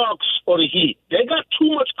beating the Bucks or the Heat. They got too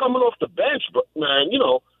much coming off the bench, but man,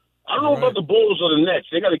 I don't know about the Bulls or the Nets.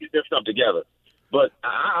 They got to get their stuff together. But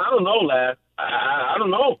I don't know, lad. I don't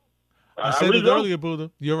know. I said it earlier,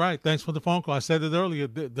 Buddha. You're right. Thanks for the phone call. I said it earlier.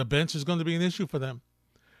 The bench is going to be an issue for them.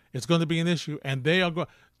 It's going to be an issue, and they are going.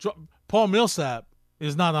 Paul Millsap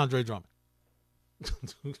is not Andre Drummond.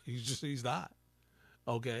 He's not.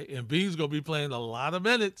 Okay, and B's going to be playing a lot of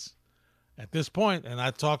minutes at this point. And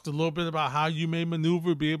I talked a little bit about how you may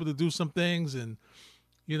maneuver, be able to do some things, and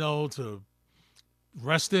to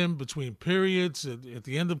rest him between periods at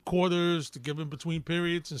the end of quarters, to give him between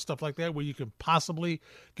periods and stuff like that, where you can possibly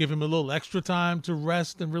give him a little extra time to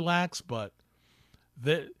rest and relax. But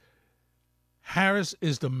Harris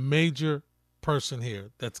is the major person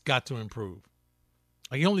here that's got to improve.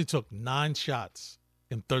 He only took 9 shots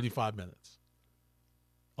in 35 minutes.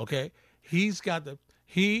 Okay?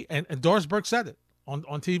 And Doris Burke said it on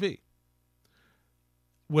TV.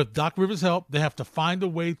 With Doc Rivers' help, they have to find a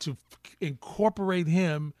way to incorporate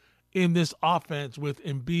him in this offense with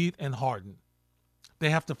Embiid and Harden. They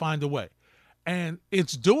have to find a way. And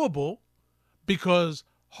it's doable because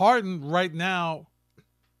Harden right now,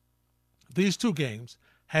 these 2 games,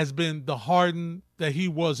 has been the Harden that he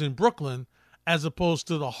was in Brooklyn as opposed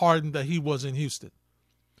to the Harden that he was in Houston,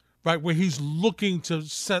 right? Where he's looking to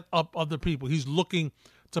set up other people. He's looking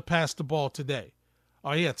to pass the ball today.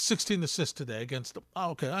 He had 16 assists today against them.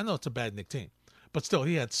 Okay, I know it's a bad Knicks team, but still,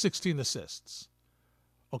 he had 16 assists.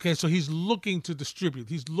 Okay, so he's looking to distribute.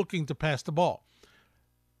 He's looking to pass the ball.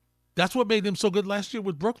 That's what made him so good last year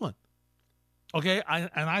with Brooklyn. Okay,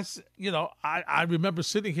 I remember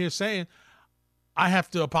sitting here saying, I have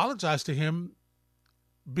to apologize to him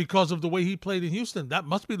because of the way he played in Houston. That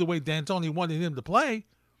must be the way D'Antoni wanted him to play,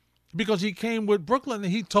 because he came with Brooklyn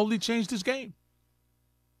and he totally changed his game.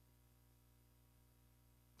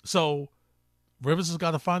 So Rivers has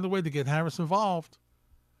got to find a way to get Harris involved,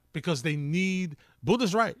 because they need –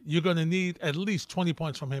 Buddha's right. You're going to need at least 20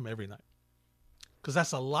 points from him every night, because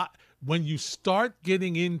that's a lot. When you start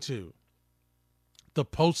getting into the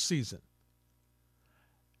postseason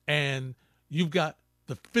and you've got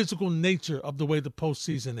the physical nature of the way the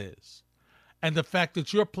postseason is, and the fact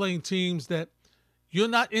that you're playing teams that You're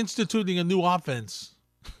not instituting a new offense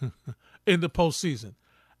in the postseason.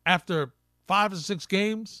 After 5 or 6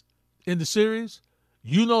 games in the series,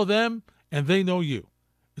 you know them and they know you.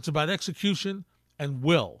 It's about execution and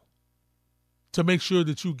will to make sure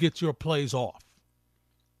that you get your plays off.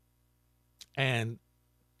 And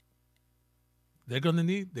they're gonna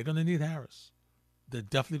need Harris. They're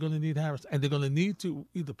definitely gonna need Harris. And they're gonna need to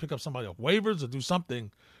either pick up somebody off waivers or do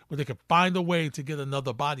something where they can find a way to get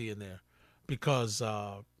another body in there. Because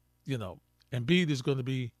Embiid is gonna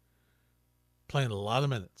be playing a lot of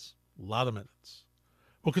minutes.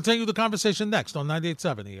 We'll continue the conversation next on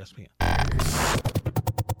 98.7 ESPN.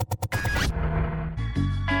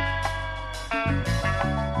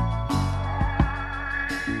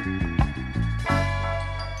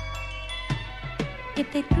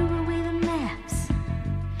 If they threw away the maps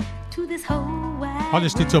to this whole wide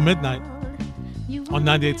Hardesty till midnight on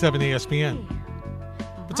 98.7 ESPN.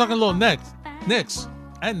 We're talking a little Knicks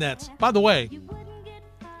and Nets. By the way,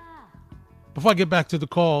 before I get back to the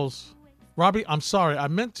calls, Robbie, I'm sorry.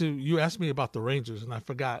 You asked me about the Rangers, and I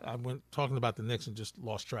forgot. I went talking about the Knicks and just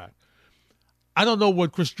lost track. I don't know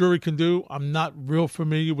what Chris Drury can do. I'm not real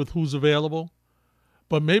familiar with who's available.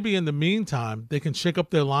 But maybe in the meantime, they can shake up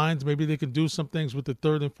their lines. Maybe they can do some things with the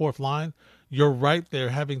third and fourth line. You're right. They're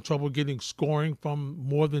having trouble getting scoring from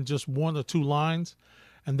more than just 1 or 2 lines,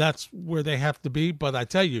 and that's where they have to be. But I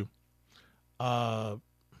tell you,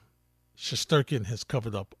 Shesterkin has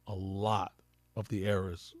covered up a lot of the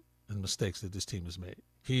errors and mistakes that this team has made.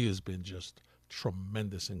 He has been just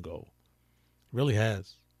tremendous in goal. He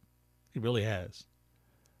really has.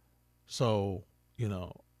 So,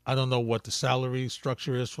 I don't know what the salary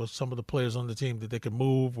structure is for some of the players on the team that they can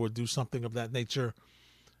move or do something of that nature.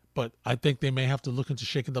 But I think they may have to look into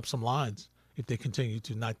shaking up some lines if they continue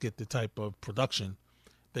to not get the type of production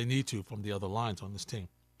they need to from the other lines on this team.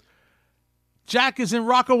 Jack is in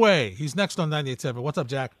Rockaway. He's next on 98.7. What's up,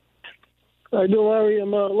 Jack? How you doing, Larry?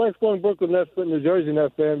 I'm a lifelong Brooklyn Nets fan, New Jersey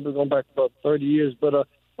Nets fan, been going back about 30 years. But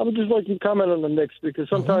I would just like to comment on the Knicks because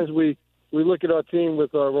sometimes we look at our team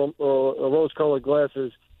with rose-colored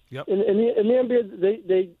glasses. Yep. In the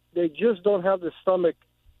NBA, they just don't have the stomach.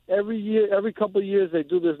 Every couple of years, they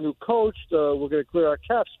do this new coach. We're going to clear our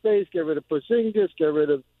cap space, get rid of Porzingis, get rid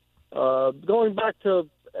of going back to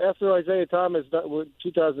after Isaiah Thomas,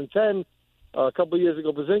 2010, a couple of years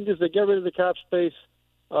ago, Porzingis. They get rid of the cap space.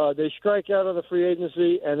 They strike out on the free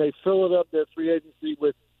agency, and they fill it up, their free agency,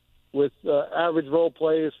 with average role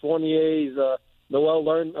players, Fourniers, Noel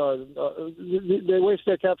Learn. They waste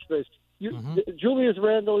their cap space. Julius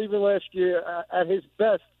Randle, even last year, at his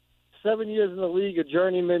best, 7 years in the league, a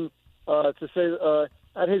journeyman, at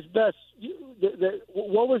his best,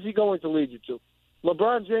 what was he going to lead you to?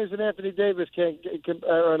 LeBron James and Anthony Davis can't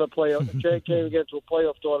earn a playoff, can't get to a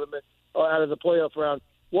playoff tournament out of the playoff round.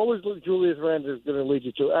 What was Julius Randle going to lead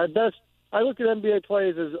you to? At best, I look at NBA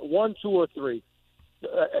players as 1, 2, or 3.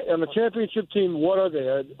 On a championship team, what are they?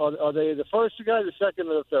 Are they the first guy, the second,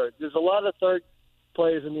 or the third? There's a lot of third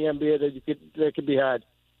players in the NBA that could be had.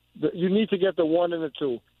 You need to get the 1 and the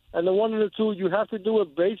 2. And the 1 and the 2, you have to do it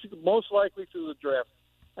most likely through the draft.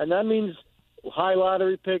 And that means high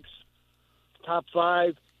lottery picks, top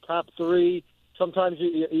 5, top 3. Sometimes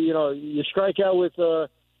you strike out with the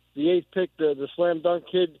 8th pick, the slam dunk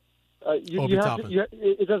kid.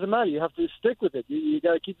 It doesn't matter. You have to stick with it. You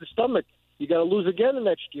got to keep the stomach. You got to lose again the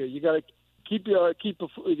next year. You got to keep your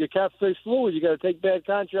cap space fluid. You got to take bad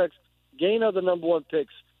contracts, gain other number 1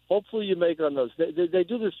 picks. Hopefully you make on those. They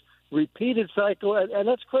do this repeated cycle, and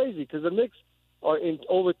that's crazy because the Knicks are in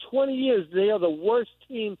over 20 years. They are the worst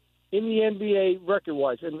team in the NBA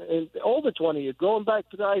record-wise, and over 20 years, going back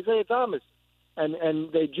to Isaiah Thomas.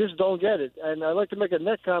 And they just don't get it. And I'd like to make a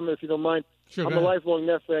Net comment, if you don't mind. Sure, I'm a lifelong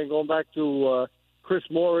Net fan, going back to Chris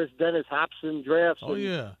Morris, Dennis Hopson drafts. Oh,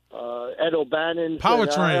 yeah. Ed O'Bannon. Power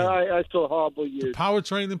train. I saw horrible years. Power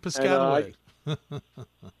train in Piscataway.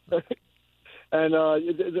 And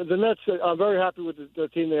the Nets, I'm very happy with the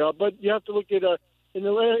team they are. But you have to look at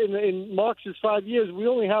in Mark's 5 years, we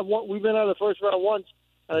only have one. We've been out of the first round once,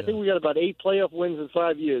 and I think we got about 8 playoff wins in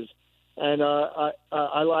 5 years. And I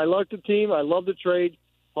like the team. I love the trade.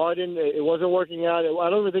 Harden, it wasn't working out. I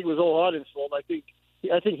don't even think it was all Harden's fault. I think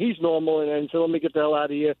he's normal. And so let me get the hell out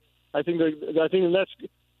of here. I think the Nets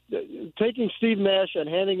taking Steve Nash and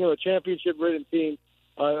handing him a championship-ridden team,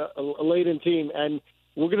 a laden team, and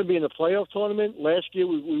we're going to be in the playoff tournament. Last year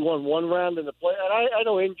we won 1 round in the play. And I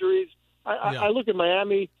know injuries. I look at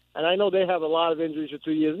Miami, and I know they have a lot of injuries for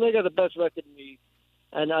 2 years, and they got the best record in the East.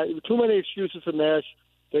 And too many excuses for Nash.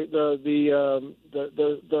 The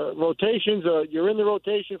rotations. You're in the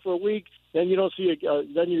rotation for a week, then you don't see.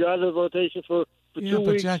 Then you're out of the rotation for for Yeah, 2 but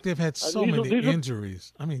weeks. Jack, they've had so many these are-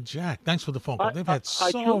 injuries. I mean, Jack, thanks for the phone call. They've had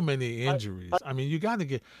so many injuries. I mean, you got to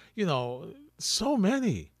get, so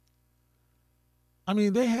many. I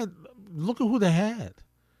mean, look at who they had.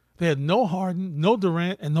 They had no Harden, no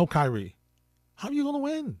Durant, and no Kyrie. How are you going to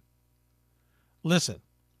win? Listen,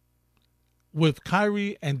 with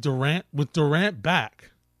Kyrie and Durant, with Durant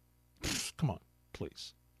back, come on,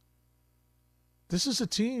 please. This is a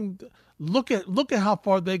team. Look at how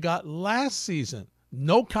far they got last season.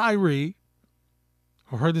 No Kyrie,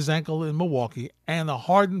 who hurt his ankle in Milwaukee, and a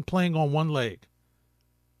Harden playing on one leg.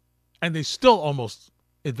 And they still almost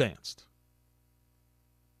advanced.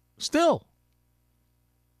 Still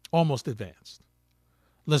almost advanced.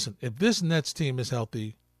 Listen, if this Nets team is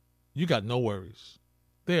healthy, you got no worries.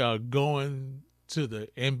 They are going to the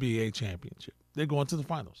NBA championship. They're going to the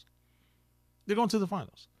finals. They're going to the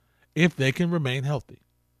finals if they can remain healthy.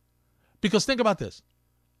 Because think about this.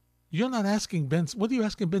 You're not asking what are you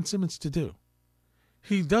asking Ben Simmons to do?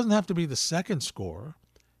 He doesn't have to be the second scorer.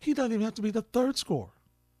 He doesn't even have to be the third scorer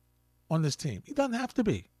on this team. He doesn't have to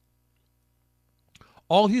be.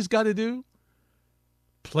 All he's got to do,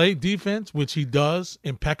 play defense, which he does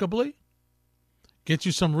impeccably, get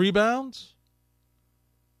you some rebounds,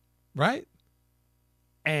 right?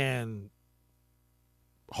 And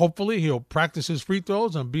hopefully he'll practice his free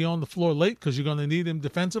throws and be on the floor late because you're going to need him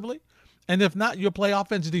defensively. And if not, you'll play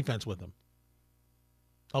offensive defense with him.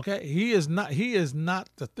 Okay? He's not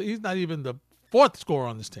even the fourth scorer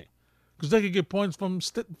on this team because they could get points from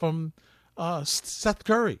Seth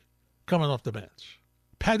Curry coming off the bench,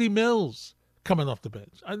 Patty Mills coming off the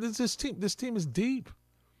bench. This team is deep.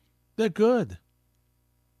 They're good.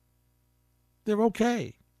 They're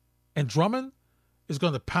okay. And Drummond is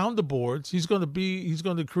going to pound the boards. He's going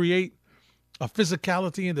to create a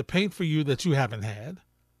physicality in the paint for you that you haven't had.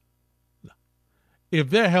 No.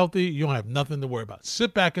 If they're healthy, you don't have nothing to worry about.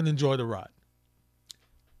 Sit back and enjoy the ride.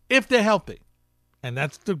 If they're healthy, and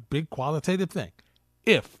that's the big qualitative thing,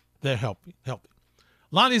 if they're healthy.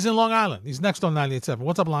 Lonnie's in Long Island. He's next on 98.7.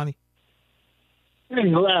 What's up, Lonnie?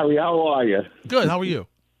 Hey, Larry, how are you? Good. How are you?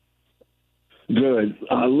 Good.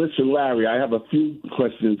 Listen, Larry, I have a few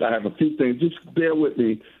questions. I have a few things. Just bear with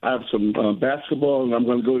me. I have some basketball, and I'm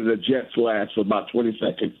going to go to the Jets last for about 20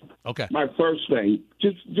 seconds. Okay. My first thing,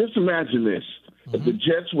 just imagine this. Mm-hmm. If the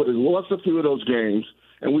Jets would have lost a few of those games,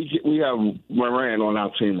 and we have Moran on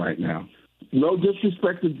our team right now. No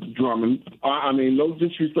disrespect to Drummond. No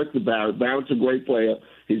disrespect to Barrett. Barrett's a great player.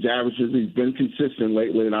 He's been consistent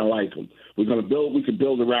lately, and I like him. We can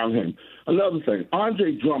build around him. Another thing,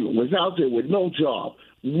 Andre Drummond was out there with no job.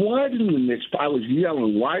 Why didn't the Knicks, I was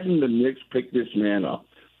yelling, why didn't the Knicks pick this man up?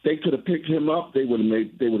 They could have picked him up. They would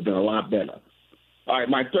have been a lot better. All right,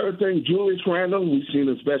 my third thing, Julius Randle, we've seen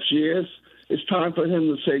his best years. It's time for him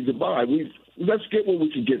to say goodbye. Let's get what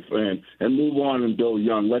we can get for him and move on and build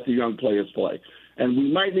young. Let the young players play. And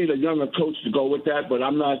we might need a younger coach to go with that, but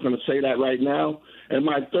I'm not going to say that right now. And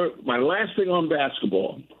my last thing on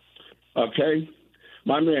basketball, okay?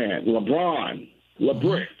 My man, LeBron,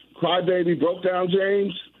 crybaby, broke down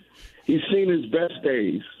James. He's seen his best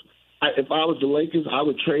days. If I was the Lakers, I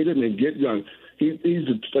would trade him and get young. He's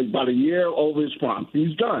about a year over his prime.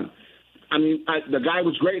 He's done. The guy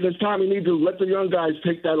was great in his time. He needs to let the young guys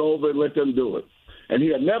take that over and let them do it. And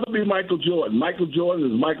he'll never be Michael Jordan. Michael Jordan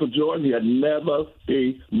is Michael Jordan. He'll never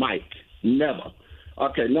be Mike. Never.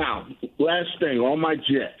 Okay, now, last thing on my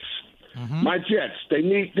Jets. Mm-hmm. My Jets, they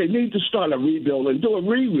need to start a rebuild and do a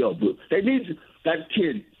rebuild. They need that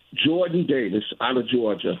kid, Jordan Davis, out of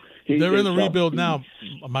Georgia. They're in the rebuild now,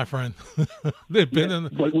 my friend. They're in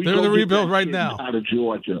the rebuild right now. Out of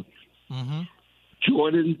Georgia. Mm-hmm.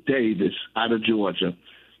 Jordan Davis out of Georgia.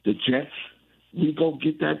 The Jets, we go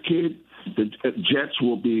get that kid. The Jets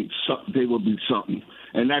will be something.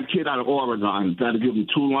 And that kid out of Oregon, got to give him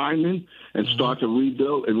 2 linemen and start to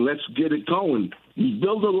rebuild, and let's get it going. You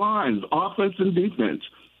build the lines, offense and defense.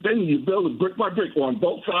 Then you build it brick by brick on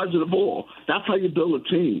both sides of the ball. That's how you build a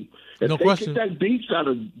team. If no they question. get that beast out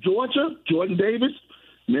of Georgia, Jordan Davis,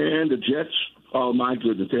 man, the Jets, oh, my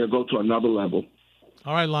goodness, they'll go to another level.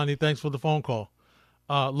 All right, Lonnie, thanks for the phone call.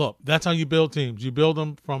 Look, that's how you build teams. You build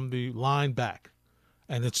them from the line back.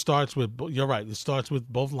 And it starts with, you're right, it starts with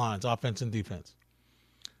both lines, offense and defense.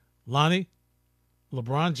 Lonnie,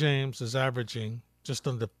 LeBron James is averaging just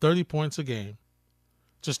under 30 points a game,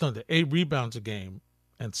 just under 8 rebounds a game,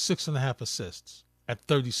 and 6.5 assists at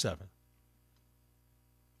 37.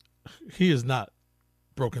 He is not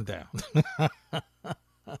broken down.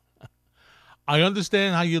 I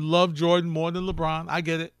understand how you love Jordan more than LeBron. I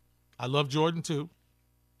get it. I love Jordan too.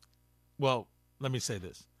 Well, let me say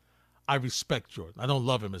this. I respect Jordan. I don't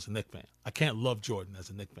love him as a Knicks fan. I can't love Jordan as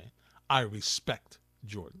a Knicks fan. I respect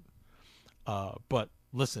Jordan. But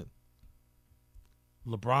listen,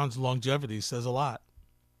 LeBron's longevity says a lot.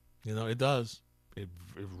 You know, it does. It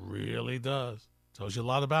really does. Tells you a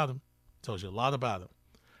lot about him.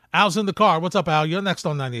 Al's in the car. What's up, Al? You're next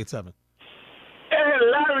on 98.7. Hey,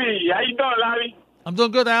 Larry. How you doing, Larry? I'm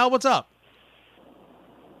doing good, Al. What's up?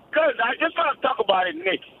 Good. I just want to talk about it,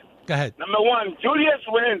 Knicks. Go ahead. Number one, Julius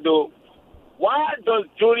Randle. Why does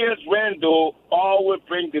Julius Randle always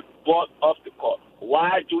bring the ball off the court?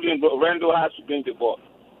 Why Julius Randle has to bring the ball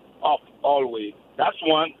off always? That's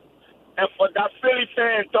one. And for that Philly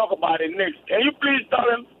fan talk about it, Knicks, can you please tell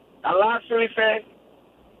him, that last Philly fan,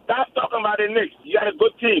 stop talking about the Knicks. You got a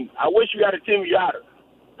good team. I wish you had a team you had.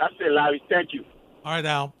 That's it, Larry. Thank you. All right,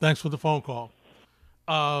 Al. Thanks for the phone call.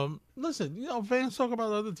 Listen, you know, fans talk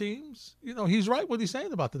about other teams. You know, he's right what he's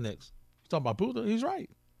saying about the Knicks. He's talking about Buddha. He's right.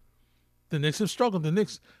 The Knicks have struggled. The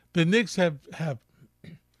Knicks have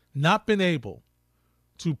not been able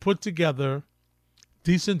to put together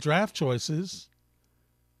decent draft choices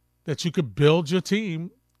that you could build your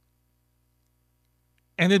team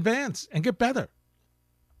and advance and get better.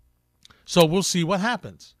 So we'll see what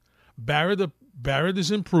happens. Barrett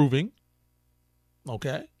is improving.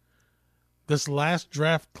 Okay. This last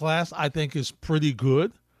draft class, I think, is pretty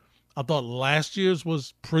good. I thought last year's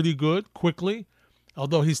was pretty good, quickly.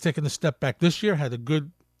 Although he's taken a step back this year, had a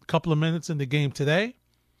good couple of minutes in the game today.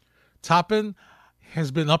 Toppin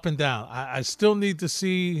has been up and down. I still need to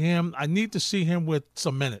see him. I need to see him with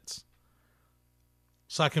some minutes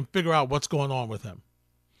so I can figure out what's going on with him.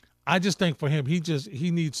 I just think for him, he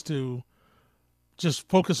needs to just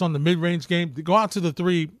focus on the mid-range game. Go out to the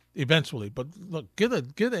three eventually, but look, get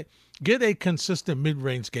a consistent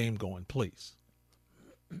mid-range game going, please.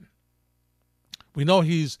 We know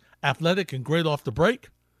he's athletic and great off the break.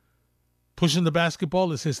 Pushing the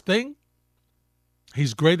basketball is his thing.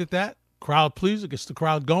 He's great at that. Crowd pleaser, gets the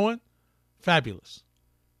crowd going. Fabulous.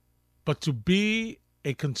 But to be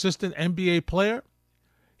a consistent NBA player,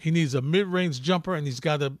 he needs a mid-range jumper, and he's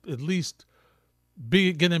got to at least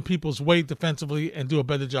get in people's way defensively and do a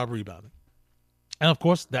better job rebounding. And, of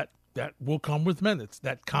course, that will come with minutes.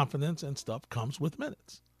 That confidence and stuff comes with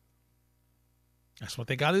minutes. That's what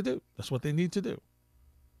they got to do. That's what they need to do.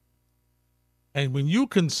 And when you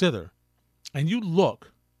consider and you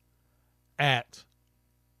look at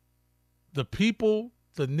the people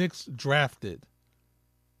the Knicks drafted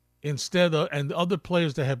instead of, and the other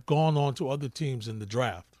players that have gone on to other teams in the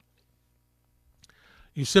draft,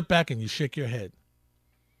 you sit back and you shake your head.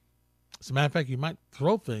 As a matter of fact, you might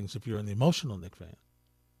throw things if you're an emotional Knicks fan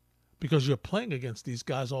because you're playing against these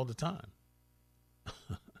guys all the time.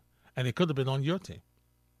 And it could have been on your team.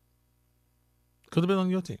 Could have been on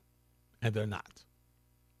your team. And they're not.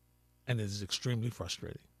 And it is extremely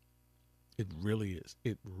frustrating. It really is.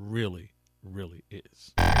 It really, really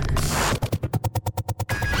is.